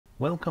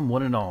Welcome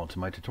one and all to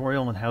my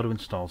tutorial on how to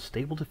install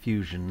Stable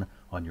Diffusion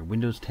on your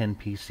Windows 10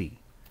 PC.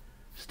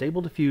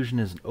 Stable Diffusion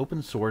is an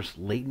open source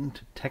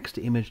latent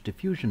text-to-image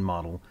diffusion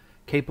model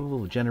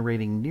capable of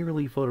generating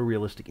nearly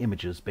photorealistic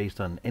images based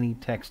on any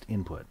text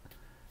input.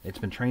 It's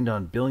been trained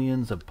on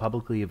billions of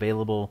publicly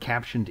available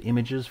captioned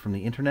images from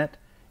the internet,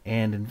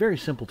 and in very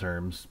simple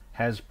terms,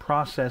 has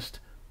processed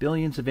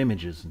billions of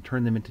images and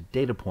turned them into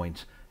data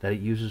points that it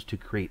uses to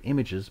create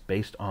images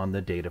based on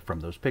the data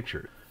from those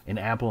pictures. An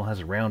apple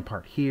has a round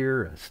part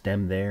here, a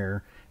stem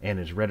there, and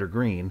is red or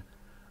green.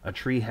 A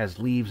tree has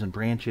leaves and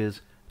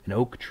branches. An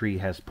oak tree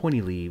has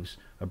pointy leaves.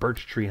 A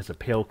birch tree has a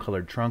pale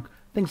colored trunk.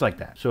 Things like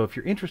that. So if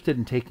you're interested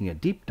in taking a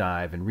deep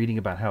dive and reading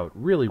about how it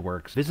really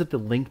works, visit the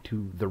link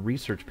to the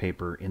research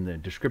paper in the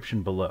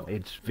description below.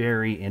 It's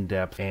very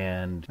in-depth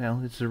and,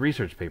 well, it's a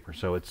research paper,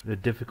 so it's a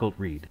difficult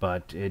read,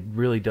 but it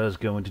really does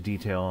go into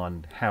detail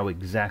on how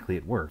exactly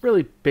it works. It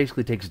really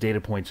basically takes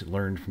data points it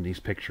learned from these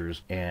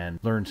pictures and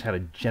learns how to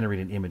generate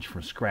an image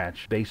from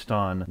scratch based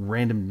on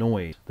random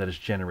noise that is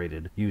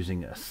generated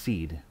using a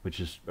seed, which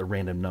is a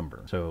random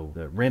number. So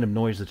the random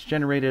noise that's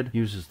generated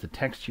uses the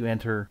text you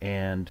enter,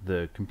 and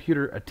the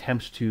computer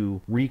attempts to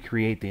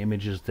recreate the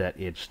images that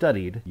it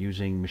studied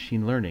using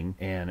machine learning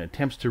and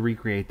attempts to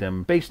recreate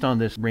them based on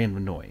this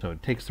random noise. So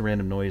it takes the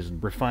random noise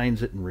and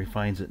refines it and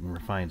refines it and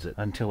refines it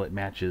until it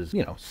matches,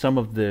 some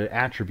of the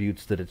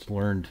attributes that it's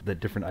learned that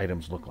different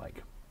items look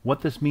like.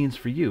 What this means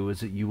for you is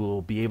that you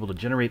will be able to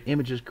generate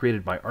images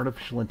created by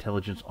artificial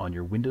intelligence on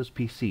your Windows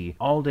PC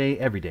all day,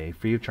 every day,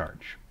 free of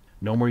charge.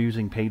 No more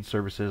using paid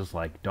services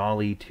like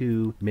Dolly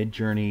 2,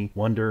 Midjourney,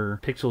 Wonder,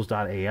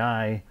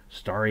 Pixels.ai,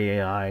 Starry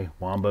AI,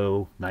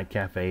 Wombo, Night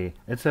Cafe,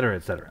 etc.,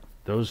 etc.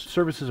 Those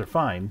services are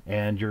fine,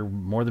 and you're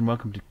more than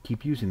welcome to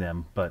keep using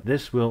them, but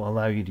this will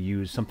allow you to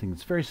use something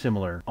that's very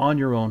similar on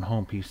your own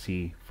home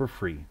PC for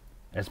free,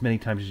 as many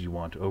times as you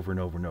want, over and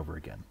over and over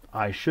again.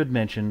 I should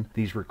mention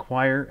these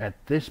require,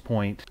 at this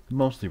point,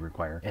 mostly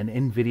require an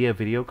nVidia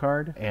video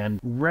card, and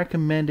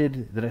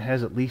recommended that it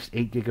has at least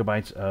 8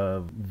 gigabytes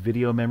of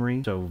video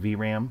memory, so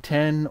VRAM.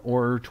 10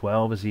 or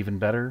 12 is even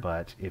better,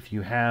 but if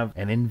you have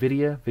an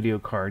nVidia video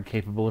card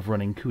capable of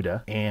running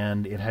CUDA,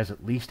 and it has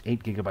at least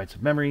 8 gigabytes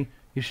of memory,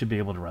 you should be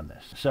able to run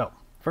this. So,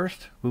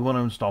 first, we want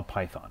to install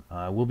Python.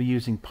 We'll be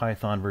using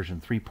Python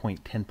version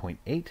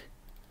 3.10.8.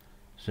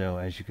 So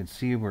as you can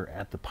see, we're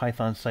at the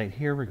Python site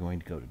here. We're going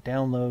to go to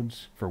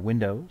Downloads for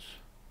Windows.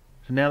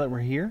 So now that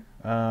we're here,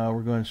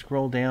 we're going to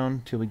scroll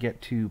down till we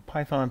get to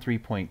Python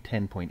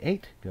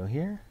 3.10.8. Go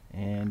here,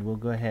 and we'll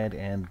go ahead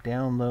and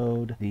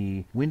download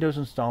the Windows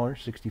installer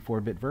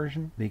 64-bit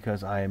version,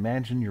 because I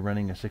imagine you're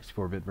running a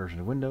 64-bit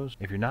version of Windows.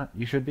 If you're not,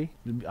 you should be.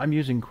 I'm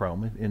using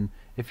Chrome, and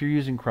if you're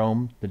using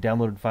Chrome, the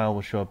downloaded file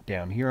will show up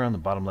down here on the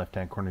bottom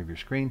left-hand corner of your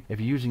screen. If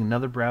you're using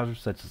another browser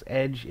such as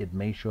Edge, it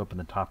may show up in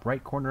the top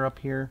right corner up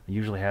here. It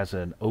usually has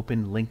an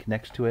open link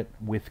next to it.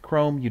 With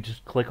Chrome, you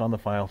just click on the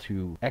file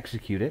to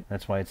execute it.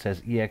 That's why it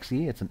says exe.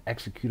 It's an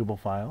executable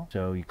file.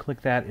 So you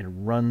click that, it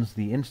runs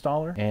the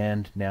installer,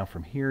 and now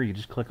from here, you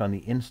just click on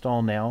the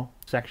Install Now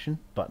section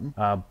button,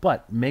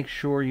 but make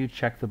sure you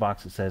check the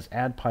box that says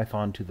Add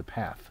Python to the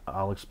path.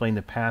 I'll explain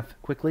the path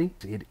quickly.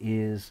 It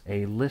is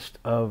a list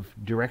of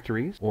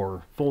directories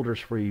or folders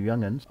for you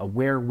young'uns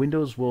where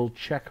Windows will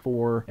check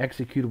for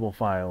executable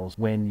files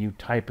when you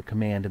type a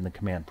command in the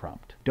command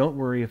prompt. Don't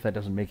worry if that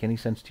doesn't make any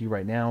sense to you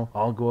right now.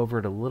 I'll go over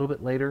it a little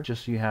bit later,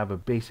 just so you have a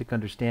basic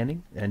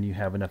understanding and you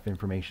have enough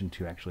information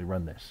to actually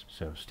run this.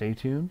 So stay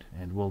tuned,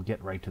 and we'll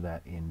get right to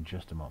that in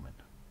just a moment.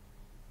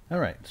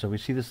 Alright, so we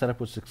see the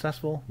setup was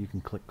successful. You can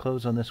click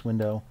close on this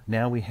window.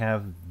 Now we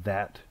have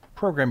that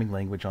programming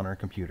language on our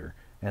computer,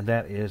 and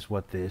that is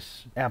what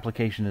this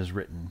application is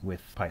written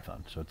with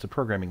Python. So it's a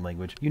programming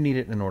language. You need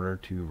it in order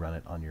to run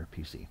it on your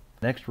PC.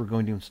 Next, we're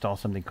going to install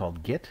something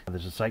called Git.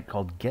 There's a site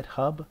called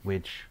GitHub,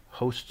 which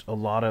hosts a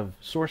lot of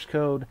source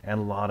code and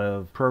a lot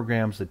of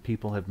programs that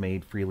people have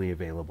made freely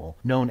available,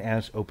 known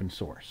as open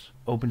source.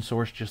 Open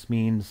source just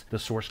means the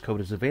source code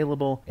is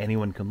available,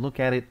 anyone can look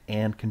at it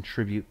and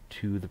contribute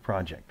to the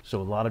project. So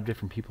a lot of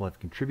different people have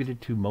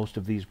contributed to most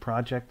of these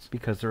projects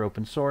because they're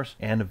open source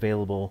and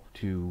available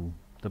to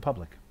the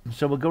public.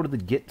 So we'll go to the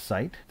Git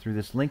site through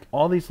this link.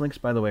 All these links,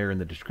 by the way, are in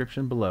the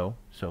description below,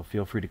 so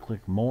feel free to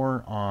click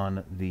more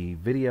on the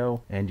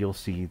video and you'll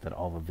see that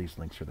all of these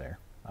links are there.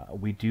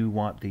 We do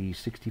want the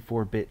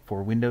 64-bit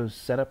for Windows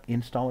setup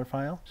installer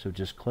file, so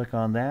just click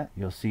on that.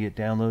 You'll see it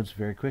downloads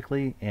very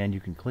quickly, and you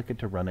can click it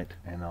to run it,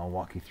 and I'll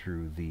walk you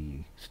through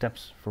the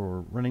steps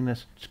for running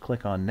this. Just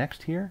click on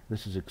Next here.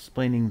 This is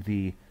explaining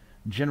the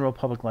general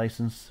public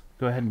license.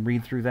 Go ahead and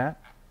read through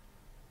that.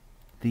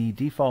 The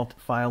default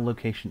file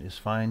location is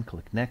fine.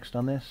 Click Next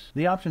on this.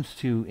 The options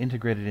to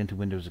integrate it into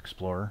Windows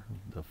Explorer,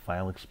 the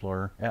File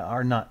Explorer,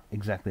 are not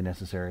exactly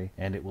necessary,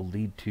 and it will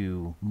lead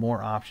to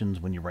more options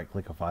when you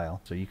right-click a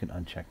file, so you can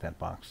uncheck that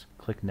box.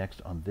 Click Next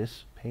on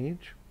this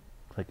page.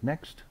 Click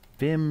Next.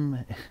 Vim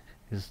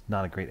is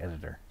not a great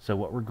editor, so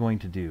what we're going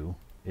to do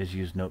is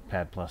use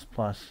Notepad++.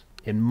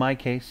 In my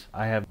case,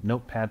 I have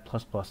Notepad++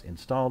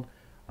 installed.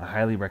 I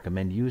highly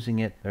recommend using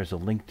it. There's a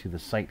link to the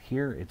site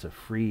here. It's a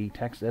free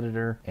text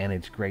editor, and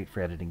it's great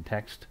for editing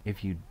text.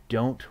 If you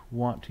don't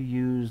want to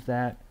use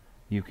that,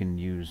 you can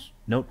use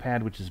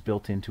Notepad, which is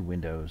built into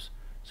Windows.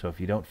 So if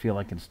you don't feel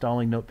like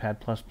installing Notepad++,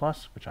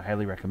 which I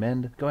highly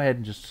recommend, go ahead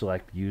and just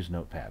select Use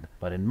Notepad.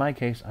 But in my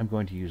case, I'm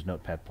going to use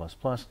Notepad++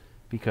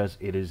 because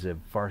it is a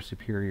far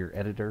superior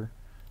editor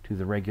to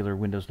the regular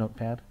Windows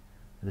Notepad.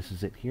 This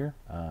is it here.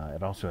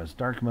 It also has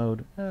dark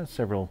mode,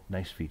 several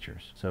nice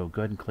features. So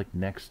go ahead and click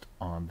Next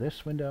on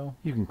this window.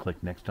 You can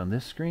click Next on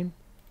this screen.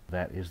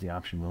 That is the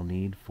option we'll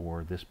need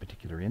for this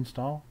particular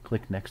install.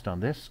 Click Next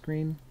on this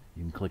screen.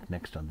 You can click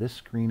Next on this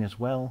screen as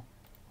well.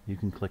 You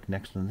can click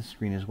Next on this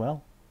screen as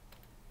well.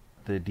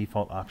 The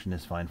default option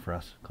is fine for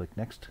us. Click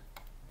Next.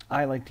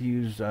 I like to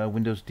use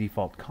Windows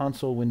default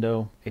console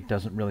window. It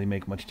doesn't really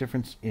make much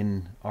difference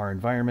in our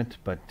environment,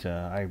 but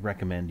I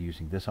recommend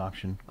using this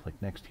option. Click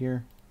Next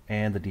here.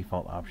 And the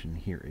default option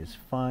here is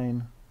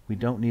fine. We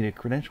don't need a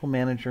credential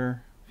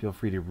manager. Feel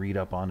free to read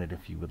up on it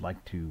if you would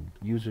like to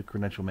use a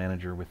credential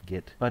manager with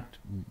Git, but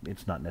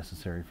it's not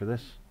necessary for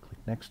this. Click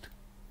Next.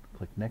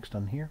 Click Next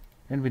on here.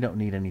 And we don't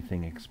need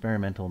anything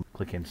experimental.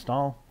 Click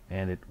Install,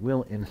 and it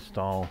will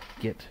install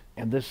Git.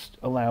 And this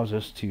allows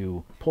us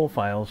to pull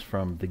files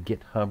from the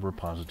GitHub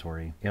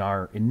repository. In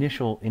our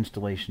initial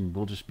installation,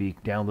 we'll just be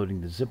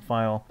downloading the zip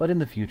file, but in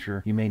the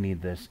future, you may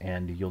need this,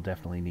 and you'll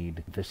definitely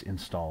need this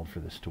installed for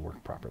this to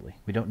work properly.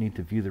 We don't need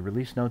to view the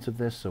release notes of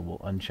this, so we'll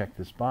uncheck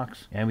this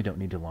box, and we don't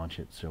need to launch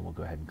it, so we'll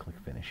go ahead and click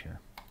Finish here.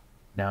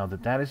 Now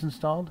that that is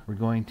installed, we're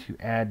going to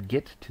add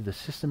Git to the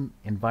System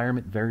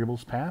Environment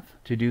Variables path.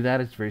 To do that,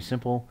 it's very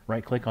simple.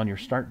 Right-click on your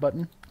Start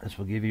button. This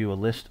will give you a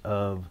list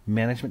of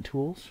management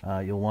tools.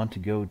 You'll want to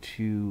go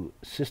to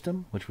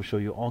System, which will show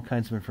you all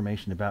kinds of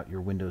information about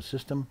your Windows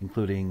system,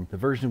 including the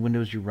version of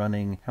Windows you're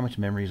running, how much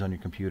memory is on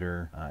your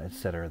computer,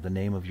 etc., the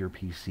name of your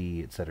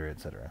PC, etc.,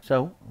 etc.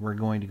 So we're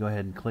going to go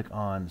ahead and click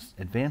on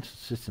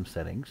Advanced System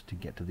Settings to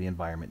get to the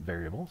Environment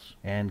Variables,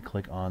 and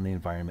click on the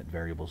Environment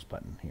Variables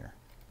button here.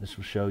 This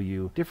will show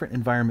you different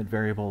environment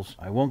variables.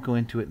 I won't go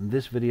into it in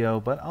this video,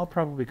 but I'll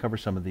probably cover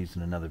some of these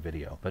in another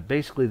video. But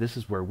basically, this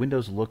is where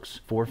Windows looks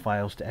for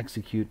files to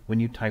execute when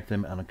you type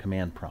them on a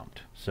command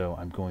prompt. So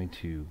I'm going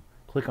to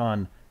click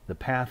on the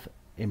path,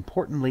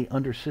 importantly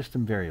under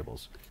System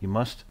Variables. You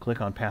must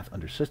click on path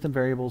under System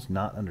Variables,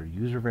 not under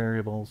User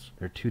Variables.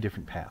 They're two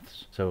different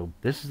paths. So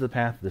this is the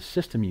path the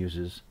system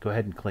uses. Go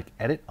ahead and click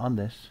Edit on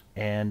this,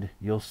 and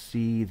you'll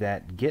see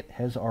that Git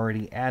has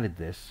already added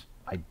this.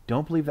 I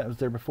don't believe that was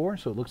there before,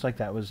 so it looks like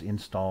that was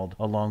installed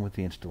along with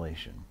the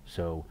installation.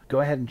 So go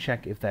ahead and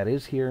check if that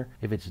is here.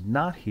 If it's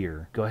not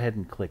here, go ahead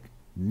and click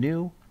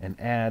New and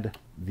add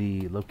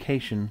the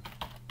location,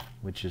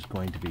 which is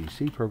going to be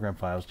C program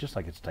files, just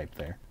like it's typed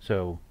there.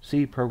 So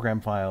C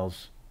program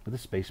files with a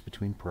space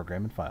between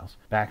program and files.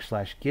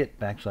 /git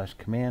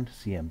 /command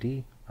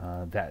cmd.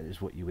 That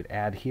is what you would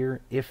add here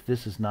if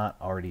this is not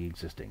already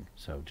existing.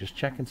 So just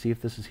check and see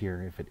if this is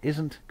here. If it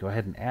isn't, go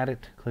ahead and add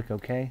it, click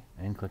OK,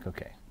 and click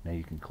OK. Now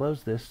you can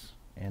close this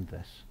and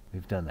this.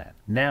 We've done that.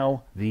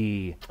 Now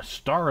the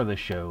star of the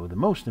show, the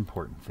most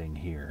important thing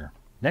here.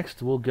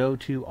 Next we'll go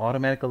to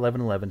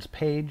Automatic1111's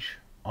page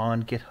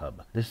on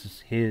GitHub. This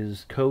is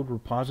his code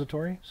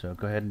repository, so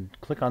go ahead and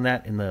click on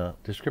that in the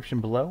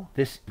description below.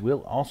 This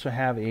will also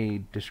have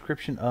a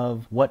description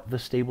of what the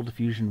Stable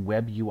Diffusion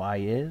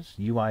WebUI is.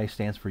 UI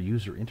stands for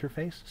user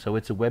interface, so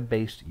it's a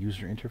web-based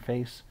user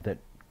interface that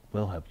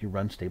will help you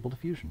run Stable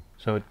Diffusion.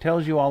 So it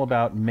tells you all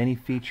about many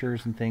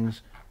features and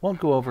things. Won't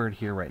go over it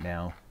here right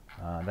now.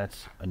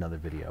 That's another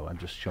video. I'm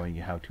just showing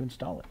you how to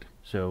install it.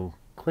 So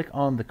click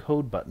on the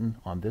code button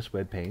on this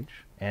web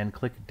page and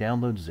click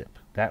Download Zip.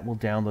 That will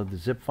download the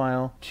zip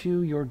file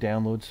to your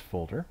Downloads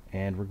folder,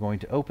 and we're going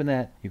to open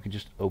that. You can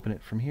just open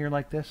it from here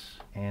like this,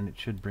 and it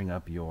should bring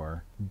up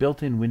your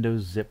built-in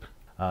Windows zip.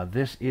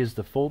 This is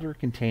the folder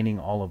containing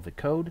all of the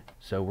code,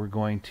 so we're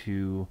going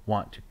to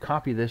want to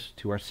copy this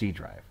to our C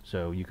drive.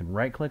 So you can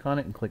right-click on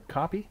it and click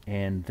Copy,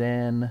 and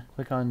then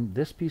click on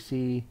this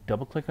PC,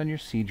 double-click on your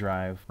C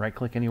drive,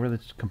 right-click anywhere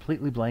that's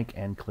completely blank,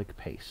 and click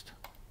Paste.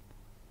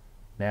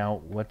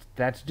 Now what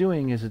that's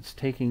doing is it's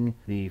taking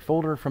the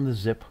folder from the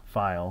zip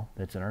file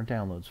that's in our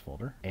Downloads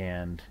folder,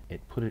 and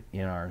it put it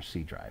in our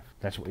C drive.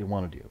 That's what we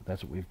want to do.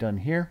 That's what we've done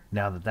here.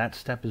 Now that that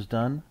step is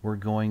done, we're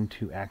going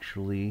to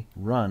actually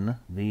run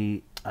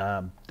the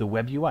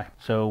web UI.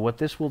 So what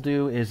this will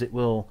do is it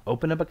will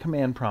open up a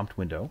command prompt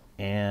window,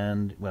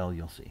 and well,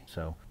 you'll see.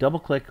 So double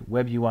click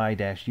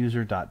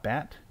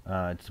WebUI-User.bat.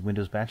 It's a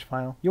Windows batch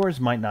file. Yours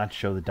might not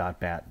show the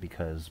 .bat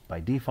because by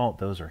default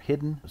those are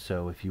hidden.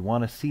 So if you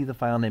want to see the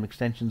file name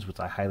extensions, which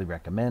I highly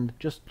recommend,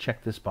 just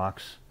check this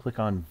box, click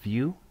on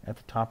View at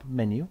the top of the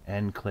menu,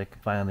 and click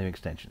File Name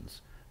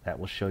Extensions. That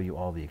will show you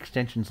all the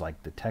extensions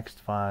like the text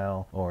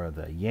file, or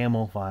the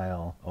YAML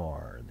file,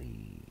 or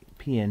the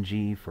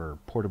PNG for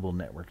portable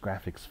network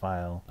graphics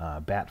file,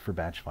 BAT for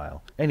batch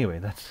file.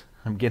 Anyway,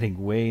 I'm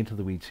getting way into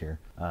the weeds here.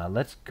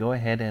 Let's go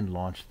ahead and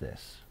launch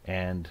this.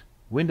 And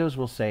Windows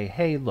will say,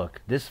 hey,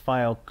 look, this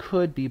file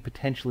could be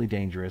potentially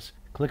dangerous.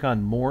 Click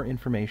on More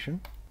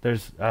Information,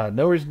 There's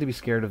no reason to be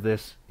scared of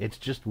this. It's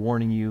just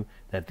warning you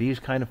that these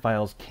kind of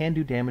files can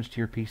do damage to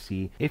your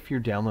PC if you're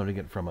downloading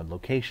it from a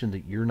location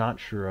that you're not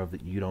sure of,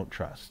 that you don't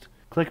trust.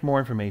 Click more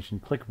information,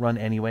 click run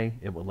anyway.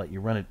 It will let you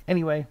run it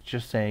anyway. It's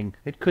just saying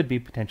it could be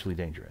potentially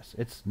dangerous.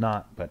 It's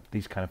not, but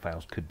these kind of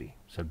files could be.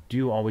 So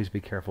do always be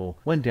careful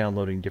when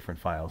downloading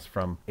different files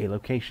from a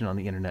location on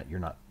the internet you're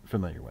not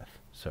familiar with.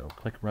 So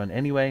click run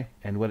anyway,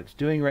 and what it's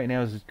doing right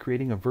now is it's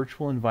creating a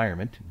virtual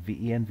environment,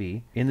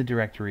 VENV, in the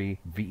directory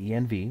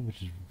VENV,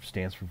 which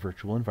stands for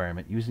virtual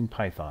environment, using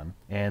Python,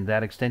 and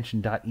that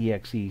extension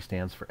 .exe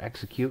stands for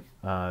execute,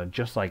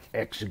 just like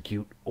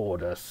execute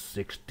order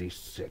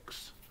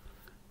 66.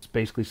 It's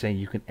basically saying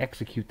you can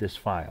execute this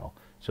file.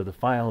 So the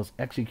file is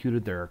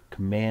executed, there are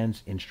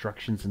commands,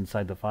 instructions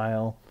inside the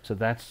file. So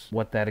that's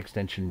what that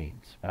extension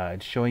means.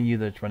 It's showing you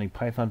that it's running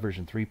Python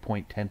version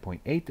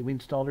 3.10.8 that we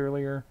installed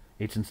earlier.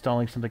 It's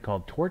installing something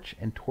called Torch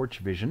and Torch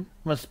Vision.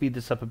 I'm going to speed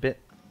this up a bit.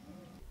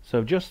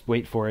 So just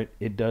wait for it.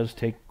 It does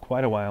take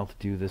quite a while to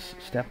do this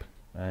step.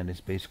 And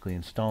it's basically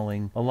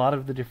installing a lot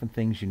of the different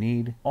things you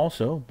need.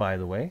 Also, by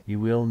the way, you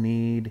will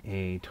need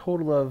a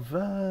total of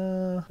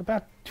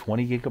about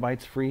 20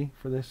 gigabytes free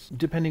for this,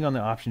 depending on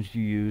the options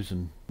you use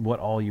and what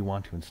all you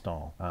want to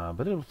install.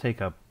 But it'll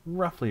take up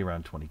roughly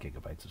around 20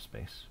 gigabytes of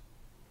space.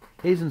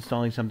 It is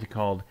installing something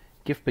called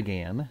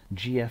GIFBGAN,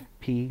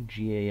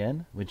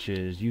 GFPGAN, which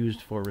is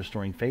used for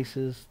restoring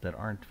faces that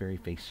aren't very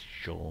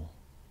facial.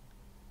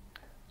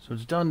 So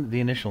it's done the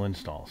initial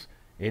installs.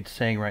 It's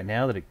saying right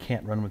now that it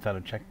can't run without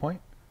a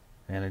checkpoint,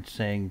 and it's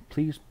saying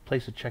please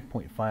place a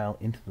checkpoint file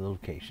into the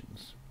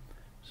locations.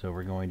 So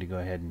we're going to go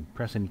ahead and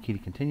press any key to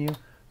continue.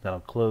 That'll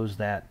close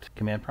that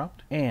command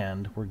prompt,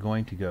 and we're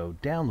going to go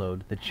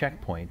download the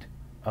checkpoint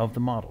of the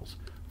models.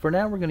 For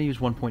now we're going to use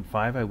 1.5.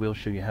 I will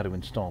show you how to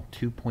install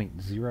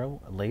 2.0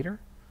 later,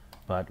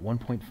 but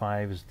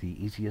 1.5 is the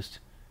easiest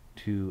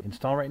to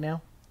install right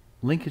now.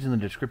 Link is in the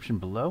description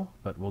below,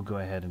 but we'll go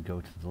ahead and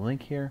go to the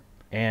link here.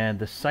 And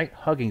the site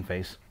Hugging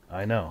Face,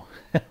 I know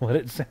what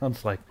it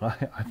sounds like.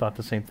 I thought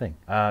the same thing.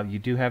 You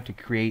do have to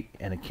create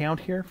an account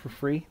here for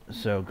free,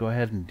 so go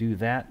ahead and do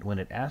that when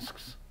it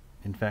asks.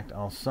 In fact,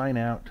 I'll sign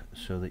out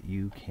so that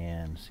you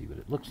can see what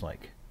it looks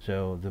like.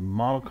 So the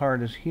model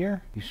card is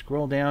here. You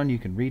scroll down, you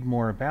can read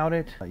more about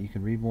it. You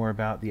can read more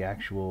about the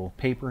actual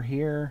paper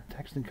here,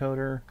 text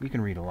encoder. You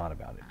can read a lot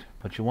about it.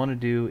 What you want to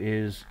do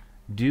is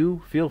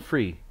feel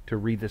free to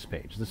read this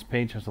page. This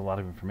page has a lot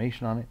of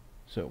information on it.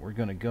 So we're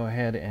going to go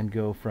ahead and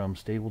go from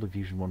Stable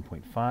Diffusion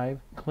 1.5.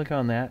 Click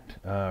on that.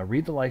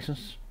 Read the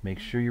license. Make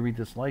sure you read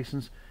this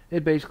license.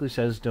 It basically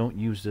says don't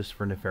use this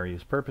for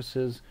nefarious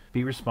purposes.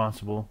 Be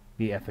responsible.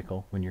 Be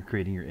ethical when you're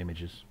creating your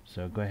images.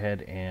 So go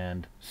ahead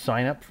and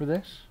sign up for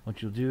this.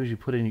 What you'll do is you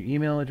put in your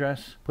email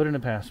address, put in a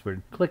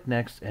password, click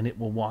next, and it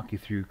will walk you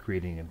through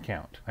creating an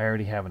account. I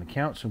already have an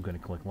account, so I'm going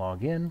to click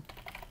login.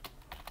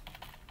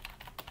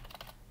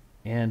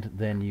 And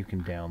then you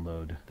can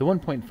download. The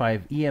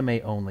 1.5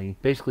 EMA only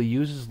basically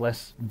uses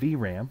less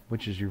VRAM,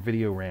 which is your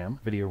video RAM,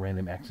 video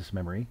random access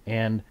memory,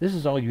 and this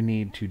is all you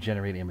need to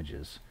generate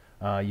images.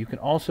 You can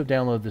also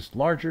download this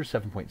larger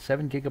 7.7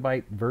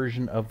 gigabyte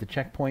version of the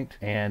checkpoint,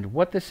 and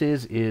what this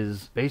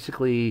is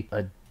basically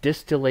a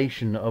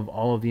distillation of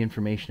all of the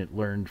information it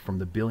learned from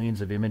the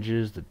billions of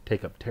images that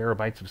take up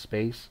terabytes of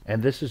space,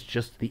 and this is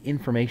just the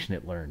information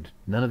it learned,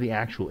 none of the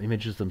actual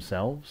images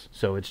themselves.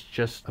 So it's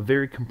just a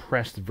very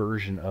compressed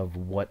version of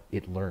what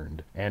it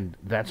learned, and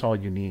that's all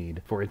you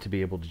need for it to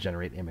be able to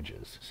generate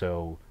images.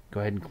 So go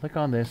ahead and click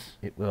on this.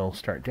 It will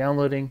start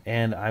downloading,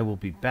 and I will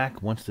be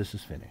back once this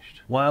is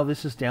finished. While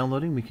this is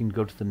downloading, we can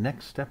go to the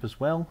next step as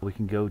well. We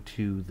can go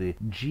to the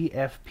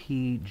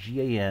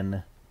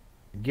GFPGAN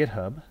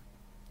GitHub,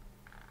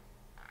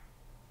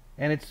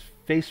 and it's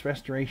face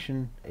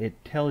restoration.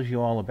 It tells you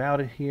all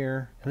about it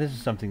here, and this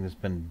is something that's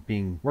been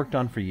being worked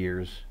on for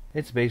years.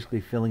 It's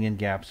basically filling in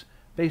gaps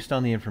based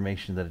on the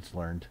information that it's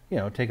learned. You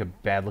know, take a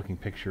bad looking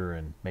picture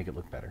and make it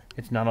look better.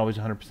 It's not always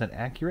 100%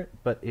 accurate,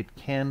 but it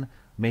can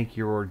make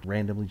your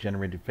randomly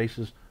generated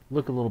faces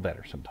look a little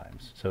better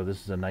sometimes. So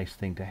this is a nice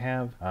thing to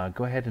have.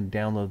 Go ahead and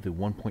download the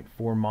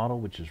 1.4 model,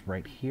 which is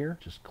right here.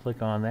 Just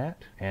click on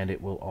that, and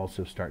it will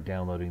also start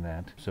downloading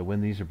that. So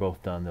when these are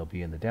both done, they'll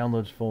be in the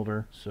downloads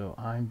folder. So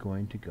I'm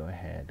going to go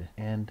ahead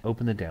and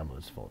open the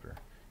downloads folder.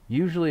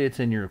 Usually it's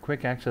in your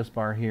quick access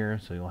bar here,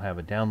 so you'll have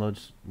a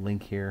downloads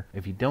link here.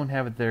 If you don't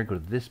have it there, go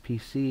to this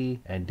PC,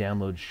 and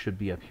downloads should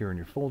be up here in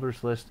your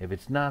folders list. If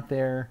it's not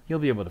there, you'll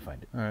be able to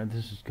find it. All right,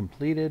 this is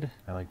completed.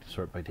 I like to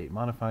sort by date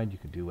modified. You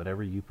can do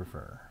whatever you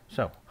prefer.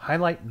 So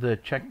highlight the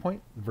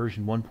checkpoint,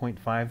 version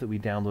 1.5 that we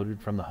downloaded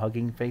from the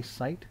Hugging Face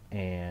site,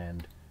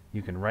 and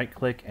you can right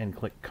click and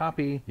click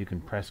copy. You can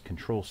press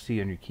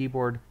Control-C on your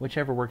keyboard,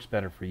 whichever works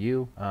better for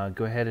you.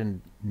 Go ahead and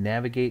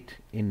navigate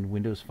in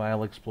Windows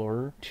File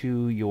Explorer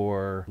to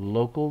your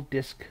local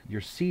disk,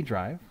 your C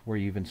drive, where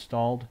you've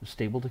installed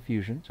Stable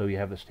Diffusion. So you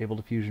have the Stable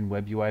Diffusion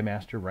WebUI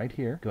master right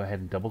here. Go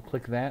ahead and double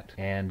click that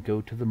and go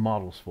to the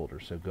models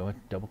folder. So go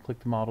and double click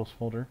the models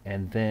folder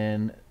and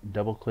then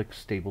double click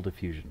Stable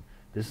Diffusion.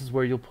 This is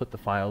where you'll put the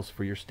files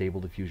for your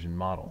Stable Diffusion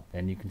model.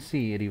 And you can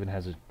see it even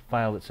has a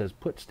file that says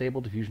put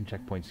Stable Diffusion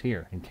checkpoints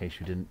here, in case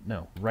you didn't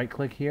know. Right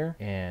click here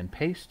and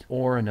paste,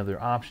 or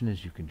another option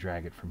is you can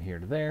drag it from here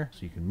to there, so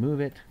you can move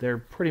it. They're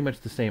pretty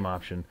much the same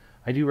option.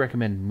 I do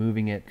recommend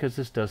moving it because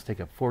this does take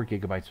up 4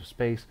 gigabytes of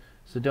space,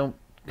 so don't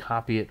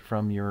copy it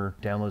from your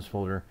downloads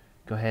folder.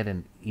 Go ahead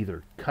and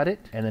either cut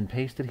it and then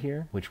paste it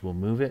here, which will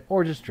move it,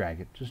 or just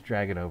drag it. Just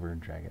drag it over and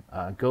drag it.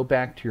 Go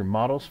back to your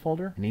models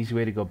folder. An easy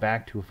way to go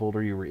back to a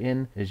folder you were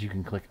in is you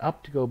can click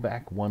up to go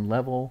back one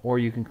level, or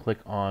you can click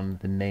on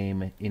the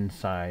name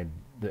inside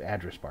the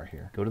address bar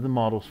here. Go to the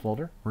models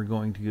folder. We're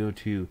going to go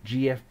to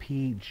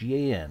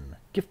GFPGAN,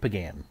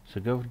 GIFBegan. So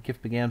go to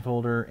GIFBegan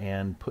folder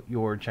and put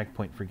your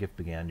checkpoint for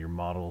GIFBegan, your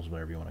models,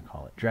 whatever you want to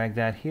call it. Drag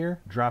that here,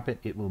 drop it.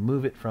 It will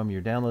move it from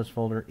your downloads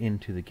folder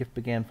into the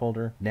GIFBegan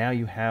folder. Now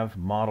you have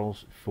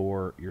models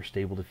for your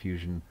Stable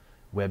Diffusion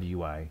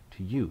WebUI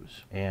to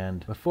use.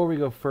 And before we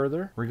go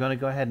further, we're going to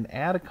go ahead and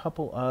add a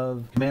couple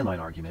of command line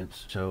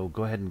arguments. So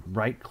go ahead and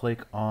right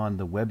click on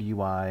the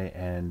WebUI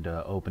and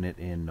open it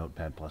in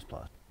Notepad++.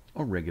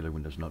 Or regular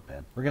Windows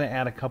Notepad. We're going to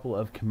add a couple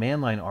of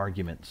command line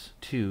arguments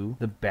to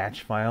the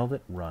batch file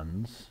that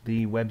runs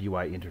the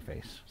WebUI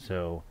interface.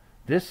 So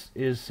this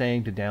is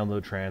saying to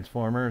download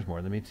transformers,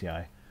 more than meets the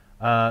eye.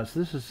 So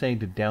this is saying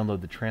to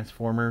download the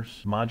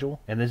transformers module,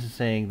 and this is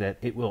saying that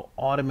it will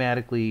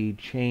automatically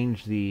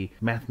change the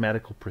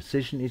mathematical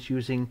precision it's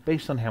using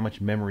based on how much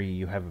memory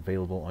you have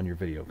available on your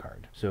video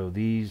card. So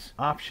these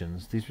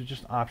options, these are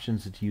just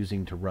options it's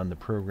using to run the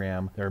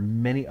program. There are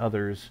many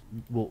others.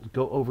 We'll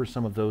go over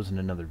some of those in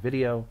another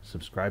video.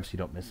 Subscribe so you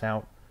don't miss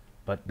out.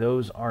 But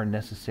those are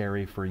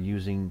necessary for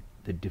using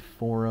the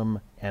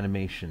deforum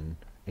animation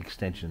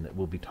extension that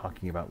we'll be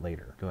talking about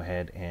later. Go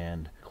ahead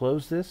and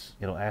close this.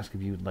 It'll ask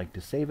if you would like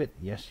to save it.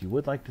 Yes, you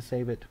would like to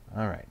save it.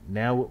 Alright,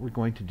 now what we're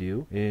going to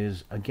do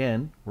is,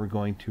 again, we're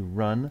going to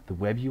run the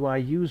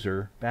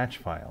WebUI-User batch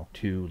file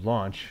to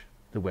launch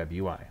the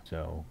WebUI.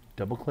 So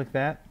double click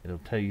that. It'll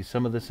tell you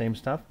some of the same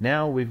stuff.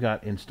 Now we've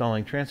got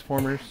installing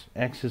transformers.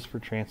 X is for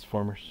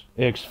transformers.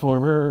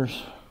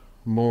 Xformers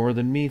more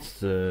than meets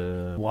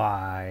the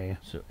Y.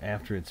 So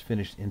after it's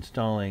finished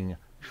installing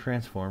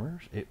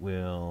transformers, it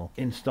will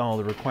install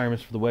the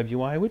requirements for the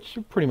WebUI, which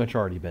have pretty much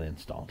already been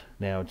installed.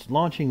 Now it's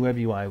launching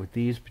WebUI with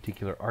these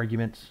particular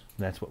arguments.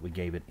 That's what we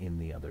gave it in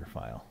the other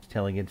file. It's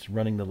telling it's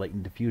running the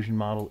latent diffusion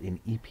model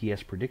in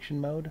EPS prediction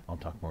mode. I'll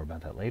talk more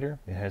about that later.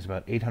 It has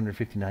about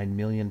 859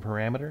 million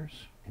parameters.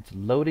 It's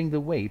loading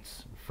the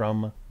weights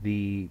from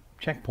the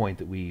checkpoint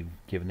that we've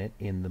given it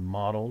in the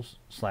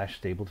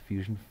models/Stable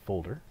Diffusion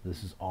folder.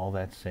 This is all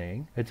that's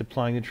saying. It's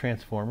applying the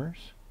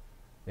transformers.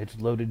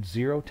 It's loaded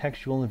 0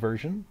 textual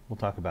inversion. We'll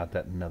talk about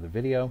that in another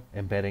video.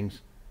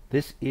 Embeddings.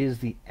 This is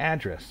the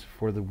address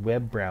for the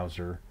web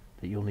browser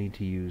that you'll need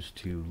to use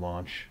to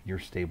launch your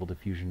Stable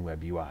Diffusion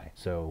WebUI.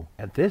 So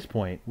at this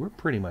point, we're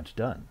pretty much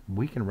done.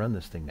 We can run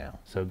this thing now.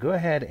 So go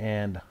ahead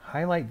and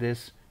highlight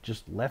this.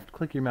 Just left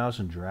click your mouse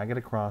and drag it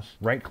across.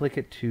 Right click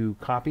it to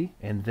copy,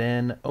 and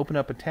then open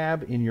up a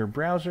tab in your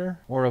browser,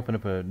 or open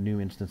up a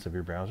new instance of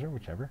your browser,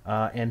 whichever,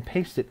 and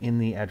paste it in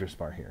the address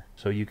bar here.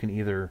 So you can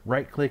either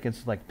right click and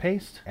select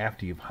paste.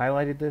 After you've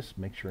highlighted this,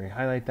 make sure you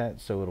highlight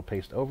that so it'll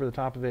paste over the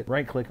top of it.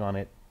 Right click on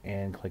it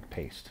and click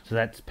paste. So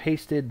that's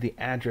pasted the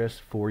address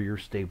for your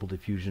Stable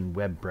Diffusion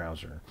web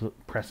browser.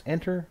 Press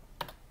enter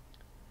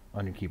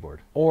on your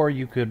keyboard, or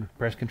you could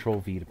press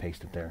Ctrl V to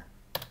paste it there.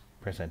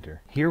 Press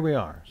enter. Here we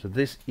are. So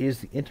this is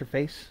the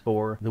interface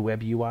for the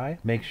WebUI.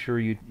 Make sure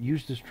you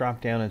use this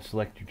drop down and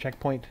select your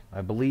checkpoint.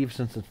 I believe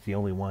since it's the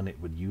only one, it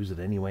would use it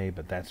anyway,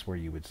 but that's where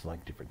you would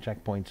select different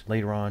checkpoints.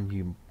 Later on,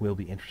 you will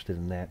be interested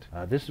in that.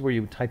 This is where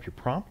you would type your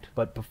prompt.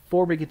 But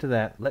before we get to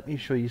that, let me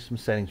show you some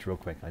settings real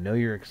quick. I know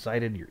you're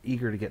excited, you're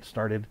eager to get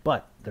started,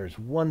 but there's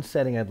one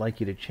setting I'd like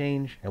you to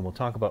change, and we'll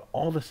talk about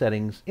all the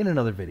settings in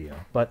another video.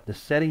 But the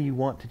setting you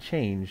want to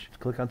change,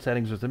 click on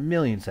settings. There's a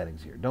million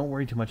settings here. Don't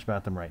worry too much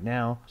about them right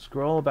now.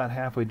 Scroll about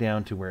halfway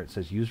down to where it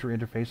says user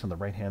interface on the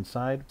right hand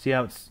side. See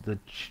how it's the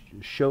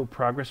show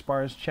progress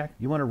bar is checked?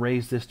 You want to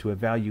raise this to a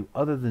value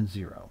other than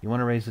 0. You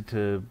want to raise it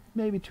to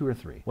maybe 2 or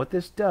 3. What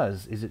this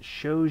does is it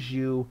shows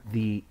you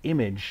the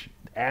image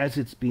as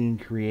it's being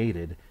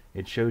created.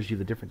 It shows you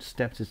the different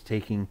steps it's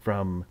taking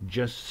from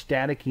just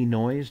staticky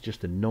noise,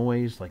 just a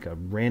noise, like a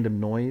random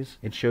noise.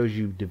 It shows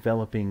you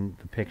developing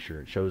the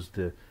picture. It shows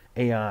the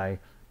AI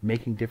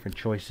making different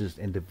choices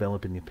and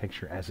developing the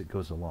picture as it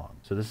goes along.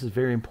 So this is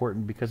very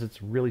important because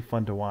it's really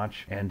fun to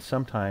watch, and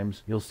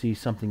sometimes you'll see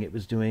something it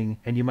was doing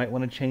and you might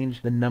want to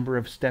change the number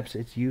of steps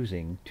it's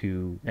using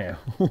to,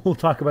 we'll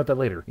talk about that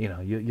later. You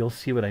know, you'll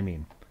see what I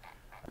mean.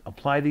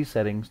 Apply these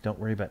settings. Don't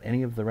worry about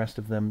any of the rest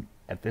of them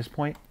at this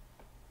point.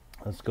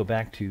 Let's go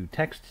back to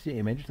text to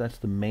image. That's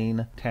the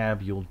main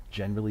tab you'll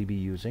generally be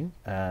using.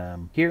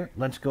 Here,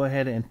 let's go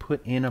ahead and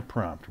put in a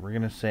prompt. We're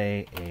going to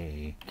say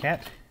a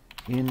cat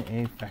in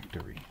a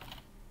factory.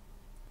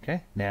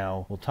 Okay,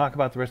 now we'll talk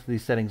about the rest of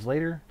these settings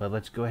later, but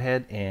let's go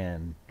ahead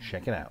and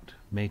check it out.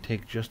 May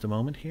take just a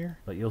moment here,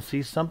 but you'll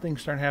see something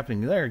start happening.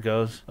 There it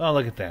goes. Oh,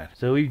 look at that.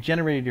 So we've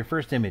generated your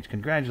first image.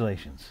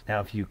 Congratulations. Now,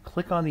 if you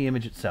click on the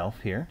image itself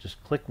here,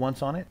 just click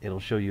once on it,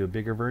 it'll show you a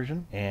bigger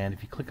version. And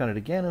if you click on it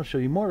again, it'll show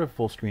you more of a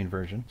full screen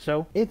version.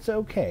 So it's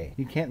okay.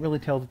 You can't really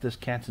tell that this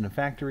cat's in a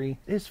factory.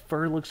 This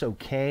fur looks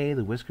okay.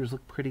 The whiskers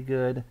look pretty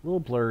good. A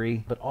little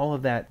blurry, but all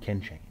of that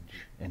can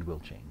change and will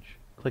change.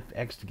 Click the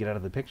X to get out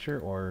of the picture,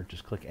 or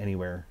just click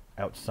anywhere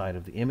outside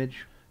of the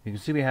image. You can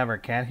see we have our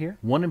cat here.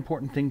 One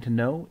important thing to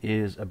know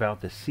is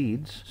about the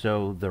seeds.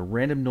 So the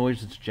random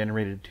noise that's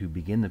generated to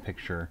begin the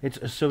picture, it's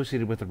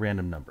associated with a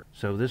random number.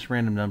 So this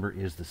random number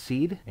is the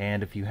seed,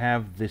 and if you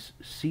have this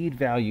seed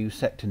value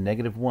set to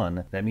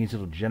 -1, that means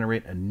it'll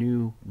generate a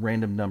new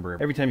random number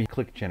every time you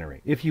click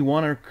generate. If you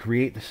want to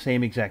create the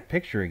same exact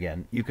picture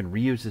again, you can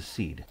reuse this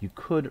seed. You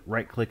could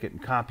right-click it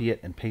and copy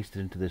it and paste it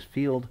into this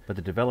field, but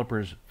the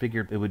developers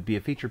figured it would be a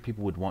feature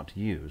people would want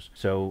to use.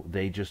 So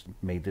they just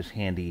made this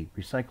handy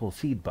recycle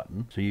seed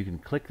button. So you can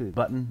click the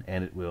button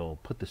and it will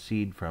put the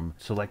seed from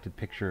selected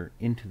picture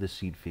into the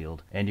seed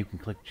field, and you can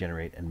click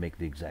generate and make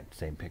the exact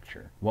same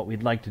picture. What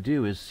we'd like to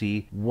do is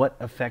see what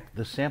effect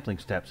the sampling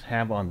steps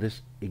have on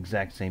this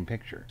exact same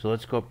picture. So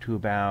let's go up to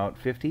about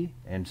 50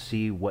 and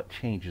see what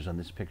changes on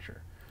this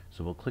picture.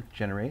 So we'll click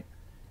generate,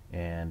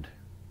 and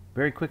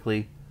very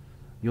quickly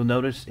you'll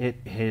notice it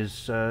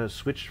has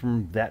switched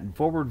from that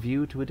forward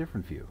view to a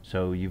different view.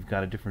 So you've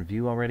got a different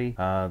view already.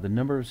 The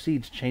number of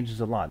seeds changes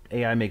a lot.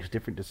 AI makes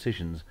different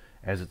decisions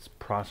as it's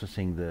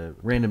processing the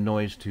random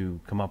noise to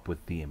come up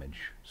with the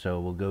image. So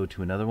we'll go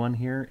to another one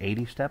here,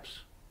 80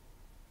 steps.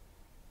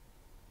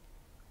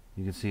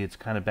 You can see it's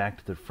kind of back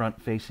to the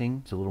front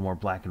facing. It's a little more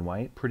black and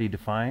white, pretty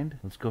defined.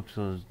 Let's go up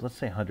to, let's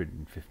say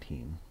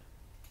 115.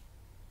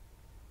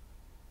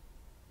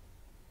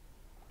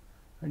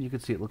 And you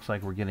can see it looks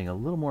like we're getting a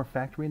little more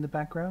factory in the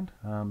background.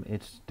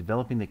 It's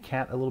developing the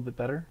cat a little bit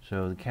better.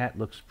 So the cat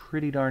looks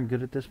pretty darn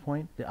good at this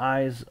point. The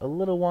eyes a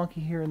little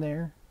wonky here and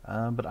there.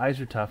 But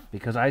eyes are tough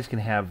because eyes can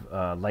have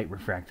light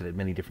refracted at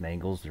many different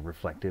angles. They're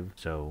reflective,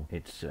 so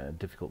it's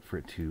difficult for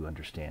it to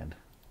understand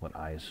what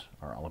eyes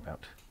are all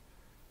about.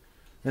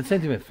 And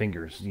same thing with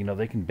fingers. You know,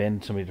 they can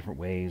bend so many different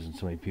ways, and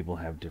so many people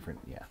have different,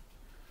 yeah.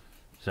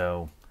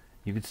 So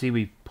you can see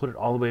we put it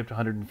all the way up to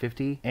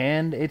 150,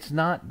 and it's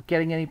not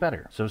getting any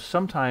better. So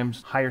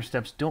sometimes higher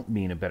steps don't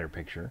mean a better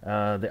picture.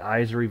 The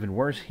eyes are even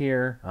worse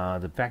here.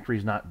 The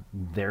factory's not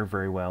there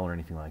very well or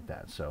anything like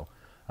that. So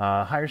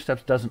higher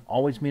steps doesn't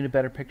always mean a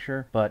better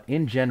picture, but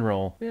in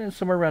general,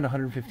 somewhere around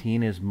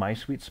 115 is my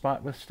sweet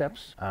spot with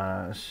steps.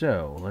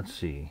 So let's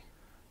see.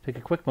 Take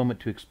a quick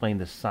moment to explain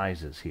the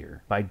sizes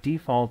here. By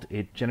default,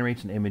 it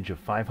generates an image of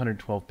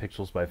 512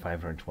 pixels by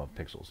 512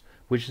 pixels,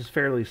 which is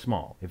fairly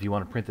small. If you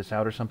want to print this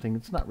out or something,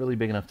 it's not really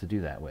big enough to do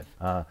that with.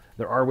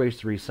 There are ways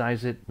to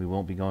resize it. We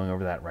won't be going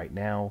over that right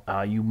now.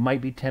 You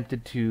might be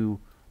tempted to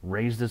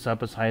raise this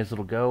up as high as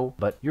it'll go,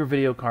 but your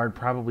video card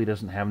probably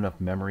doesn't have enough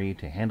memory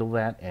to handle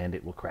that, and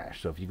it will crash.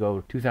 So if you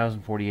go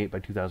 2048 by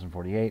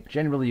 2048,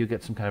 generally you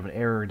get some kind of an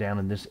error down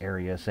in this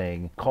area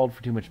saying called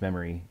for too much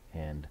memory.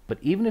 But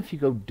even if you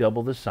go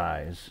double the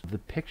size, the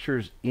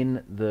pictures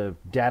in the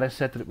data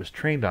set that it was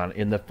trained on,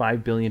 in the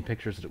 5 billion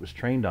pictures that it was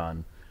trained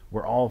on,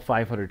 were all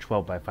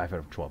 512 by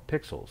 512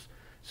 pixels.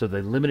 So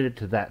they limited it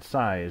to that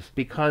size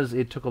because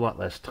it took a lot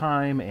less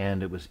time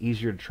and it was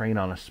easier to train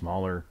on a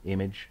smaller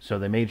image. So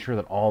they made sure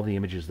that all the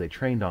images they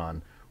trained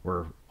on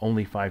were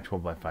only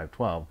 512 by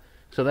 512.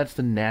 So that's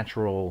the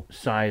natural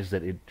size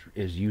that it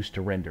is used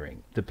to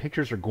rendering. The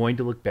pictures are going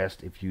to look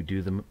best if you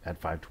do them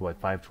at 512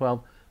 by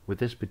 512 with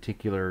this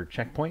particular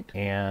checkpoint,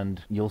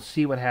 and you'll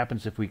see what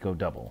happens if we go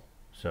double.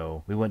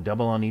 So we went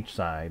double on each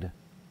side.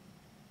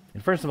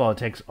 And first of all, it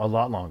takes a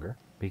lot longer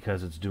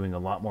because it's doing a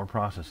lot more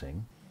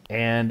processing.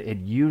 And it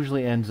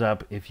usually ends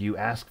up, if you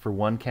ask for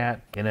one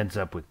cat, it ends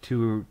up with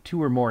two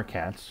or more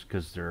cats,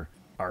 because there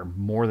are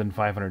more than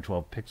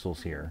 512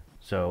 pixels here.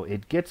 So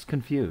it gets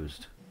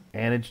confused.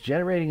 And it's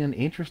generating an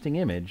interesting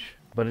image,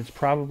 but it's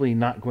probably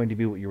not going to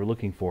be what you were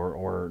looking for,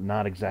 or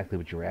not exactly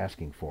what you were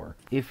asking for,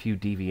 if you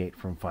deviate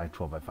from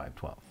 512 by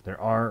 512.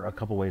 There are a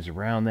couple ways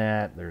around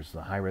that. There's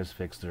the high-res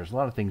fix. There's a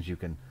lot of things you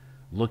can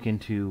look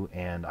into,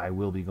 and I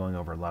will be going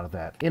over a lot of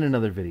that in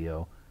another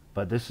video.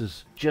 But this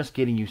is just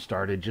getting you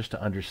started, just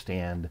to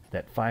understand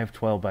that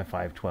 512 by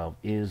 512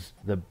 is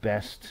the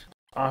best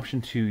option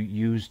to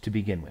use to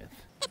begin with.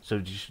 So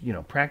just, you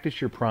know,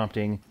 practice your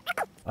prompting.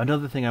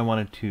 Another thing I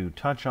wanted to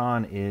touch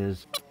on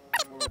is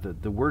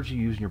the words you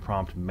use in your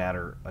prompt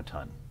matter a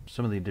ton.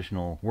 Some of the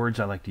additional words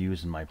I like to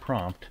use in my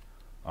prompt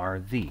are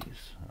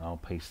these. I'll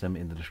paste them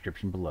in the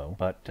description below.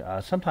 But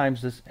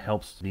sometimes this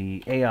helps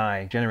the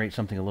AI generate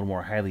something a little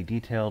more highly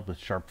detailed with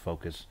sharp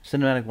focus.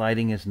 Cinematic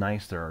lighting is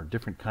nice. There are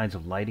different kinds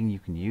of lighting you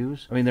can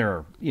use. I mean, there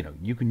are, you know,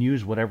 you can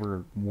use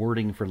whatever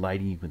wording for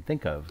lighting you can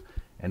think of.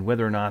 And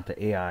whether or not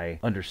the AI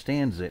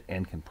understands it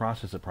and can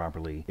process it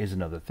properly is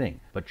another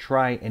thing. But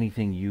try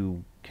anything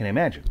you can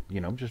imagine.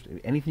 You know, just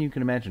anything you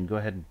can imagine, go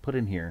ahead and put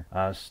in here.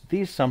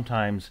 These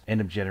sometimes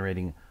end up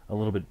generating a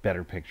little bit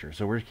better picture.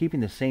 So we're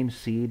keeping the same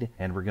seed,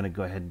 and we're going to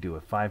go ahead and do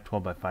a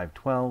 512 by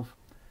 512.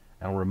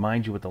 And I'll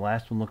remind you what the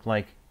last one looked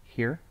like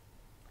here.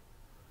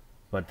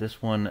 But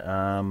this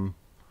one,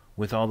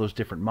 with all those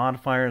different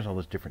modifiers, all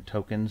those different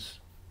tokens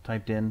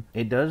typed in,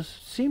 it does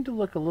seem to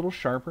look a little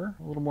sharper,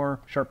 a little more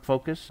sharp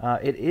focus.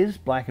 It is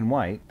black and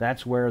white.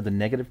 That's where the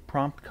negative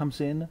prompt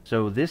comes in.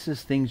 So this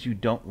is things you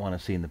don't want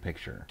to see in the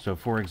picture. So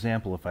for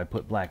example, if I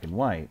put black and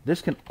white,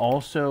 this can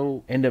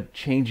also end up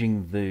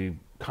changing the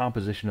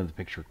composition of the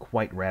picture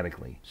quite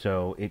radically.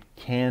 So it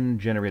can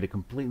generate a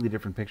completely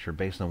different picture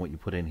based on what you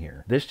put in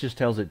here. This just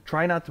tells it,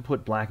 try not to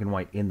put black and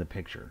white in the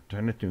picture.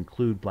 Try not to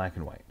include black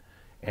and white.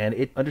 And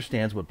it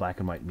understands what black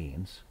and white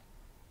means.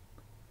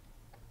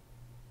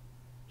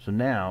 So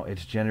now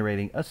it's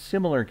generating a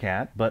similar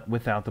cat, but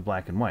without the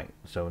black and white.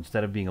 So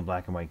instead of being a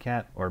black and white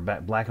cat, or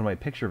black and white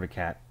picture of a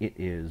cat, it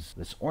is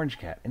this orange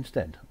cat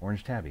instead,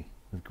 orange tabby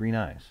with green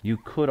eyes. You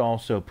could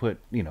also put,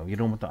 you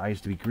don't want the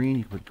eyes to be green,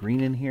 you can put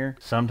green in here.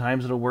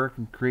 Sometimes it'll work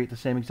and create the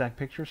same exact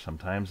picture,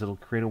 sometimes it'll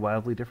create a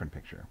wildly different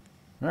picture.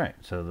 Alright,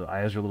 so the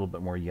eyes are a little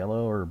bit more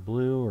yellow or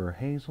blue or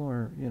hazel,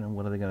 or,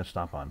 what are they going to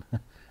stop on?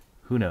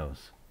 Who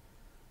knows?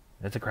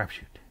 It's a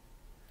crapshoot.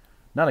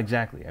 Not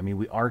exactly. I mean,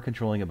 we are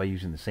controlling it by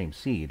using the same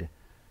seed,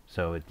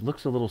 so it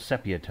looks a little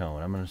sepia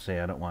tone. I'm going to say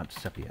I don't want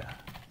sepia.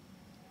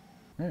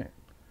 Alright.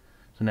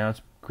 So now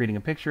it's creating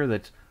a picture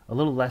that's a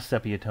little less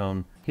sepia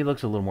tone. He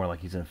looks a little more like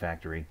he's in a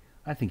factory.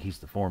 I think he's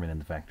the foreman in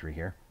the factory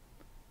here.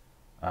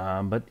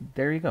 But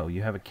there you go.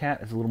 You have a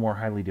cat that's a little more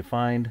highly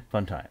defined.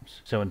 Fun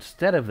times. So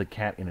instead of the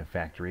cat in a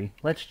factory,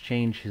 let's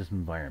change his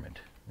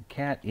environment. A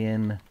cat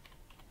in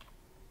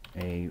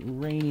a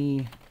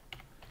rainy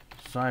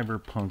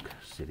cyberpunk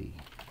city.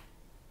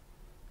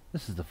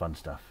 This is the fun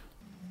stuff.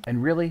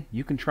 And really,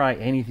 you can try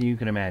anything you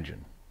can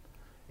imagine.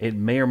 It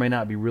may or may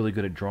not be really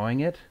good at drawing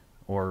it,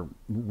 or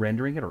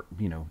rendering it, or,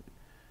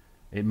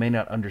 it may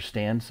not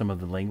understand some of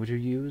the language you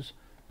use,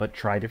 but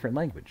try different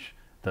language.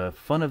 The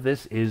fun of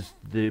this is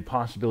the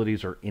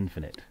possibilities are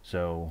infinite.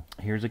 So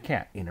here's a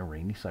cat in a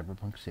rainy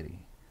cyberpunk city.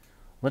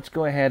 Let's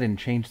go ahead and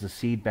change the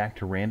seed back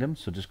to random.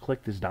 So just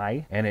click this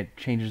die, and it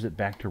changes it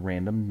back to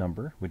random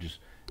number, which is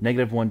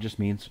 -1 just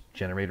means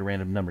generate a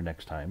random number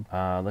next time.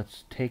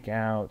 Let's take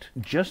out,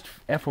 just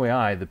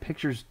FYI, the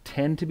pictures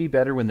tend to be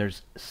better when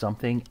there's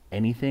something,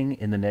 anything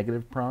in the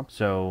negative prompt.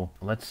 So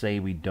let's say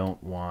we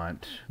don't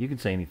want, you can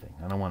say anything.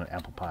 I don't want an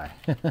apple pie.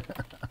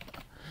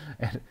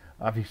 And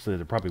obviously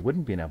there probably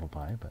wouldn't be an apple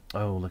pie, but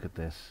oh, look at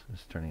this.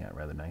 It's turning out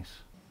rather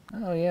nice.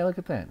 Oh yeah, look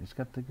at that. He's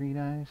got the green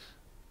eyes.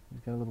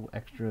 He's got a little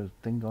extra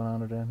thing going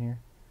on down here.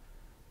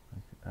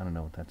 I don't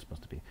know what that's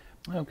supposed to be.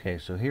 Okay,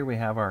 so here we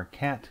have our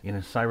cat in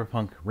a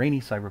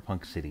rainy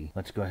cyberpunk city.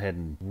 Let's go ahead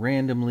and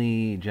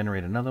randomly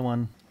generate another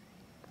one.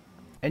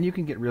 And you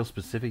can get real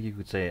specific. You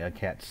could say a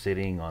cat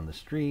sitting on the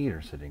street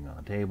or sitting on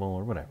a table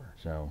or whatever.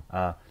 So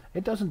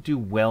it doesn't do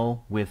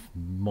well with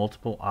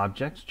multiple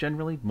objects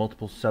generally,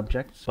 multiple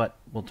subjects, but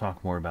we'll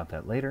talk more about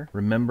that later.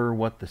 Remember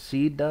what the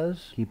seed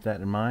does. Keep that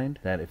in mind,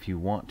 that if you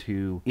want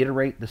to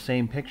iterate the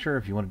same picture,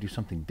 if you want to do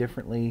something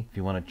differently, if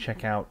you want to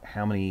check out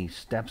how many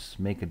steps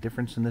make a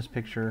difference in this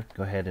picture,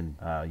 go ahead and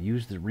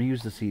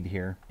reuse the seed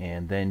here,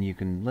 and then you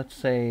can, let's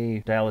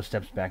say, dial the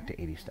steps back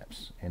to 80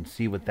 steps and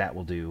see what that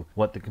will do,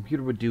 what the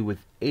computer would do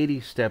with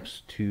 80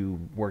 steps to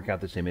work out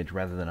this image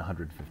rather than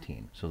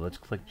 115. So let's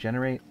click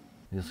generate.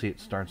 You'll see it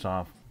starts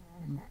off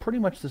pretty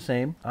much the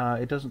same.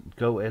 It doesn't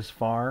go as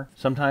far.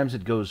 Sometimes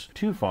it goes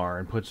too far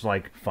and puts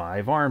like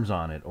 5 arms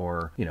on it,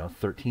 or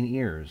 13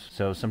 ears.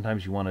 So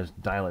sometimes you want to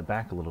dial it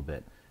back a little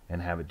bit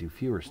and have it do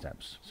fewer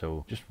steps.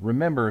 So just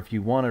remember, if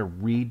you want to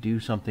redo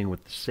something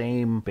with the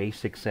same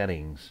basic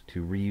settings,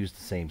 to reuse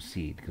the same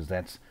seed, because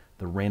that's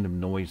the random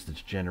noise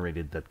that's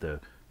generated that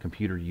the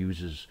computer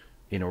uses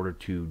in order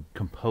to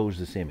compose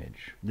this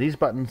image. These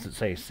buttons that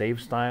say save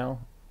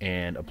style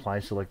and apply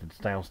selected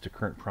styles to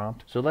current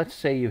prompt. So let's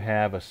say you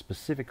have a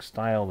specific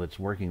style that's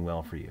working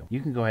well for you. You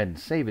can go ahead and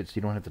save it so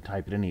you don't have to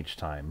type it in each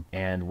time.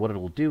 And what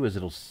it'll do is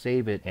it'll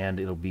save it and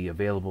it'll be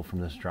available from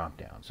this drop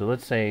down. So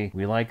let's say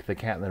we like the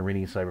cat in the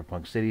rainy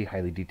cyberpunk city,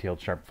 highly detailed,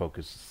 sharp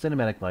focus,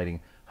 cinematic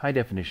lighting, high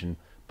definition,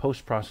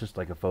 post-processed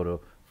like a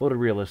photo,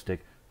 photorealistic,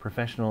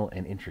 professional,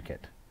 and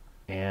intricate.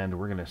 And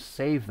we're going to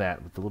save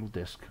that with the little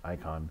disk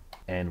icon,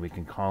 and we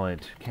can call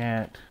it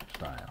cat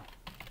style.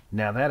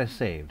 Now that is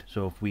saved.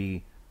 So if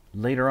we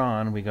later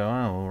on we go,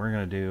 oh, we're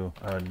going to do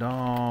a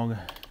dog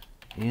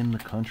in the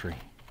country,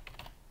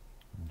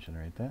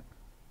 generate that.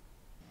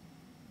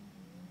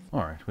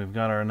 Alright, we've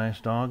got our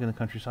nice dog in the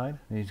countryside.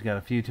 He's got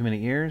a few too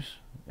many ears,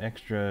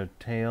 extra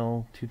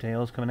tail, 2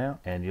 tails coming out,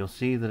 and you'll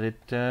see that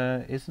it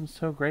isn't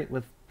so great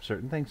with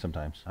certain things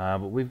sometimes.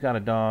 But we've got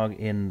a dog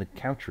in the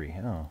country.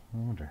 Oh, I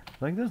wonder.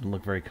 Like, it doesn't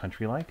look very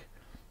country-like.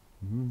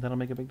 That'll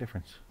make a big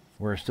difference.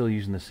 We're still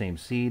using the same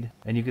seed,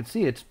 and you can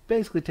see it's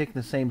basically taking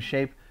the same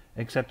shape,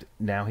 except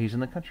now he's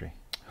in the country.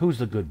 Who's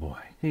the good boy?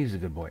 He's the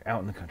good boy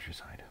out in the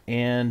countryside.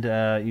 And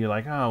you're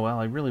like, oh, well,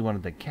 I really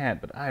wanted the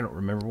cat, but I don't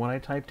remember what I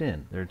typed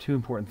in. There are 2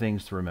 important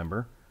things to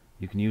remember.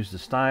 You can use the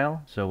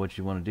style. So what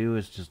you want to do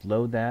is just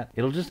load that.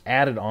 It'll just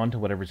add it on to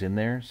whatever's in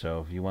there.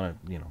 So if you want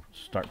to,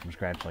 start from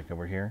scratch like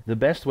over here. The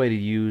best way to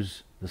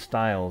use the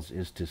styles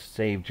is to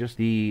save just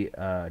the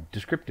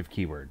descriptive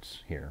keywords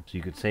here. So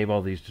you could save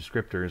all these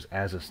descriptors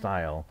as a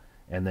style,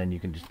 and then you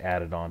can just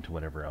add it on to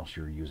whatever else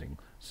you're using.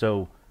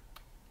 So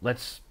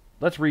let's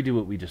redo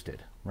what we just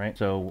did, right?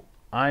 So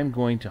I'm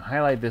going to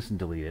highlight this and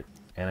delete it,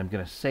 and I'm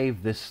going to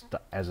save this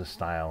as a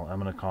style. I'm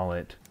going to call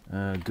it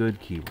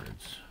good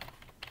keywords.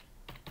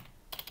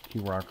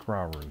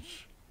 Keywords.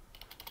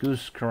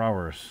 Goose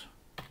Krawers.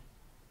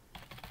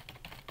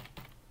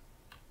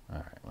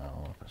 Alright,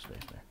 well, I'll put a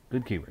space there.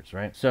 Good keywords,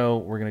 right? So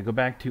we're going to go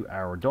back to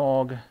our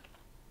dog.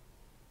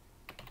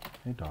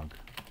 Hey, dog.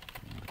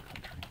 In the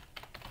country.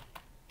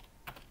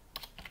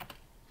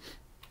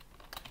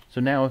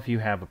 So now if you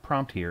have a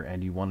prompt here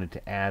and you wanted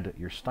to add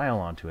your style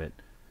onto it,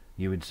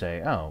 you would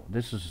say, oh,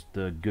 this is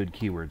the good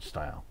keyword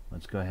style.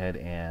 Let's go ahead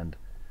and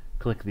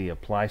click the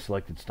Apply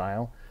Selected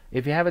Style.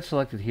 If you have it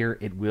selected here,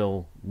 it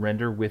will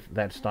render with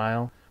that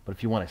style. But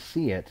if you want to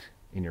see it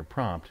in your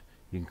prompt,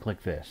 you can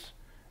click this.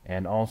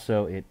 And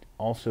also, it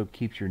also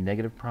keeps your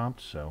negative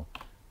prompt, so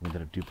we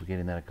ended up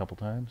duplicating that a couple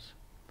times.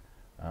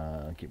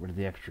 Get rid of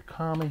the extra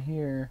comma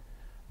here.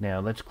 Now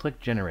let's click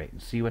Generate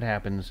and see what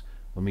happens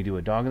when we do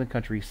a dog in the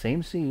country,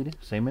 same seed,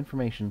 same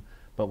information,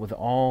 but with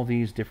all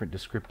these different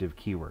descriptive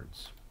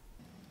keywords.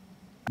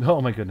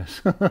 Oh my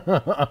goodness.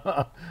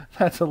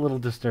 That's a little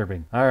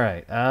disturbing.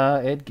 Alright,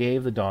 it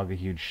gave the dog a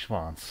huge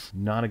schwanz.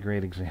 Not a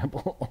great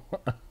example.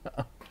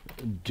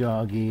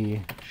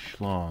 Doggy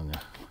schlong.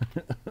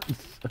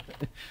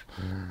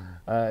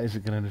 Is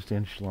it going to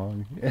understand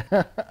schlong?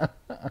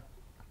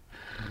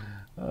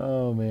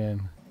 Oh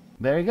man.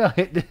 There you go.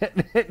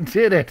 It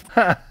did it.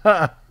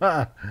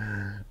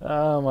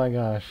 Oh my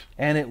gosh.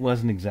 And it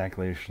wasn't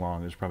exactly a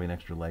schlong. It was probably an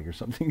extra leg or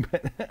something.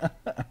 But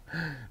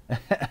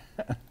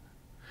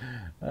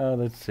oh,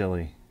 that's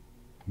silly.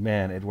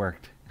 Man, it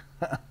worked.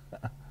 But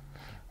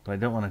I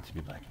don't want it to be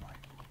black and white.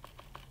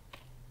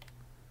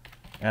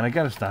 And I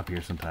gotta stop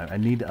here sometime. I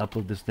need to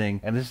upload this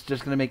thing, and this is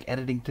just gonna make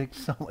editing take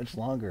so much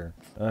longer.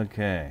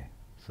 Okay,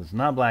 so it's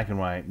not black and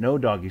white, no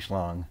doggy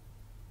schlong.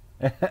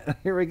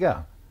 Here we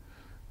go.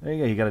 There you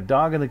go, you got a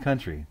dog in the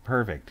country.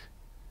 Perfect.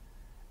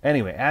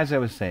 Anyway, as I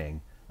was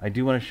saying, I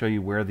do want to show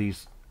you where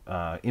these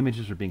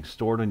images are being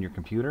stored on your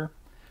computer.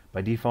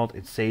 By default,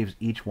 it saves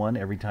each one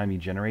every time you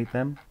generate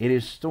them. It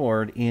is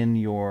stored in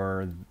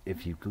your,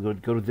 if you go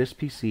to this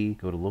PC,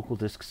 go to local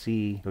disk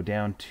C, go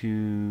down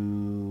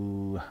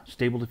to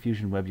Stable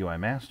Diffusion WebUI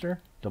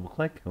Master, double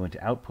click, go into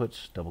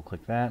Outputs, double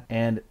click that,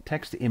 and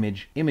Text to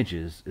Image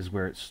Images is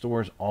where it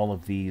stores all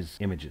of these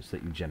images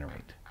that you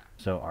generate.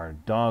 So our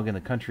dog in the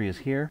country is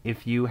here.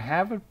 If you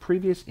have a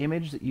previous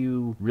image that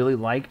you really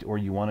liked or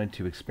you wanted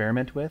to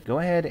experiment with, go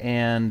ahead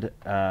and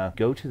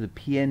go to the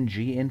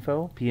PNG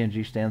info.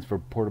 PNG stands for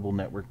Portable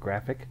Network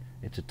Graphic.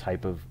 It's a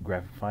type of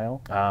graphic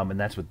file, and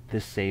that's what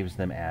this saves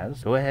them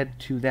as. Go ahead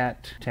to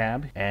that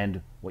tab,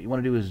 and what you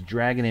want to do is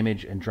drag an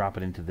image and drop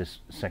it into this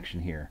section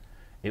here.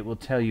 It will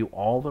tell you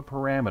all the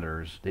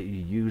parameters that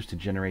you use to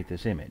generate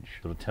this image.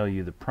 It'll tell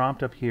you the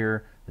prompt up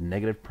here, the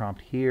negative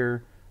prompt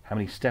here, how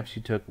many steps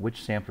you took,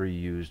 which sampler you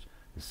used,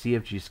 the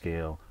CFG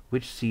scale,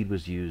 which seed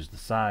was used, the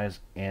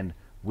size, and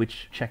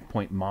which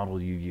checkpoint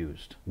model you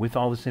used. With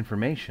all this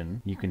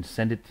information, you can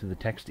send it to the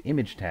text to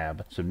image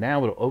tab. So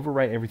now it'll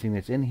overwrite everything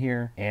that's in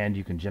here, and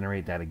you can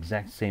generate that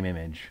exact same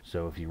image.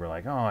 So if you were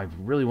like, oh, I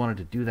really wanted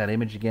to do that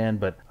image again,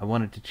 but I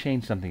wanted to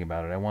change something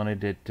about it. I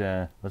wanted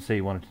it, let's say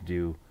you wanted to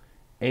do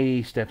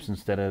 80 steps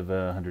instead of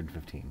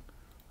 115.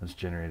 Let's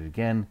generate it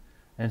again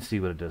and see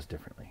what it does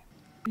differently.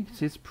 You can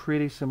see it's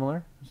pretty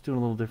similar. It's doing a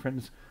little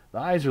different. The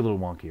eyes are a little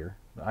wonkier.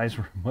 The eyes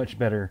were much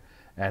better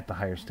at the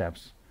higher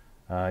steps.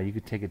 You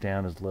could take it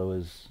down as low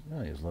as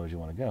you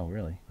want to go,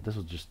 really. But this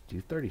will just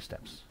do 30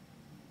 steps.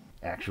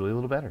 Actually, a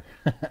little better.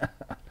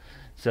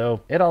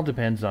 So it all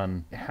depends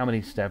on how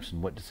many steps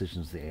and what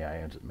decisions the AI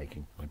ends up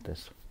making with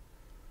this.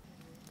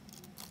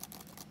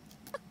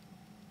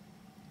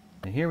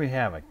 And here we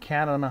have a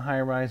cat on a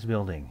high-rise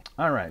building.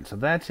 Alright, so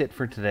that's it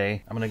for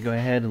today. I'm going to go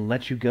ahead and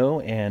let you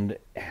go and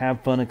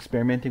have fun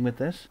experimenting with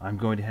this. I'm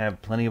going to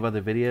have plenty of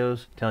other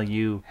videos tell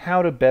you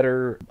how to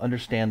better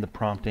understand the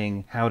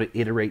prompting, how to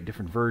iterate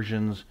different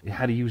versions,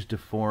 how to use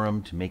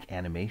Deforum to make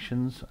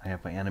animations. I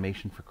have my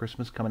animation for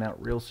Christmas coming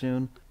out real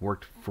soon.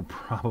 Worked for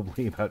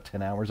probably about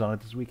 10 hours on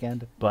it this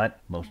weekend, but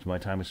most of my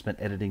time was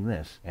spent editing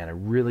this, and I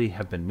really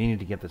have been meaning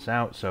to get this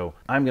out, so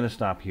I'm going to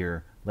stop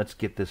here. Let's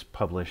get this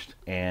published,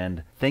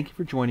 and thank you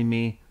for joining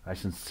me. I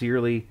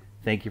sincerely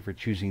thank you for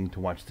choosing to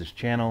watch this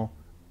channel.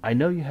 I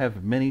know you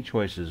have many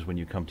choices when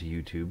you come to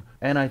YouTube,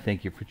 and I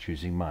thank you for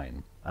choosing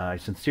mine. I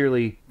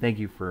sincerely thank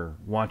you for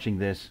watching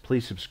this.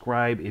 Please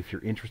subscribe if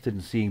you're interested in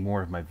seeing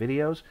more of my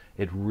videos.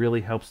 It really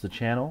helps the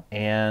channel,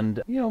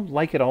 and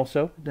like it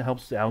also. It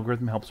helps the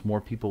algorithm, helps more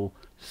people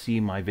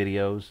see my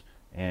videos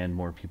and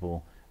more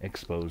people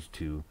exposed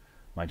to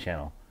my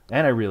channel,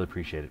 and I really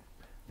appreciate it.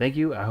 Thank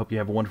you. I hope you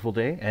have a wonderful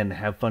day and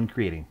have fun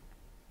creating.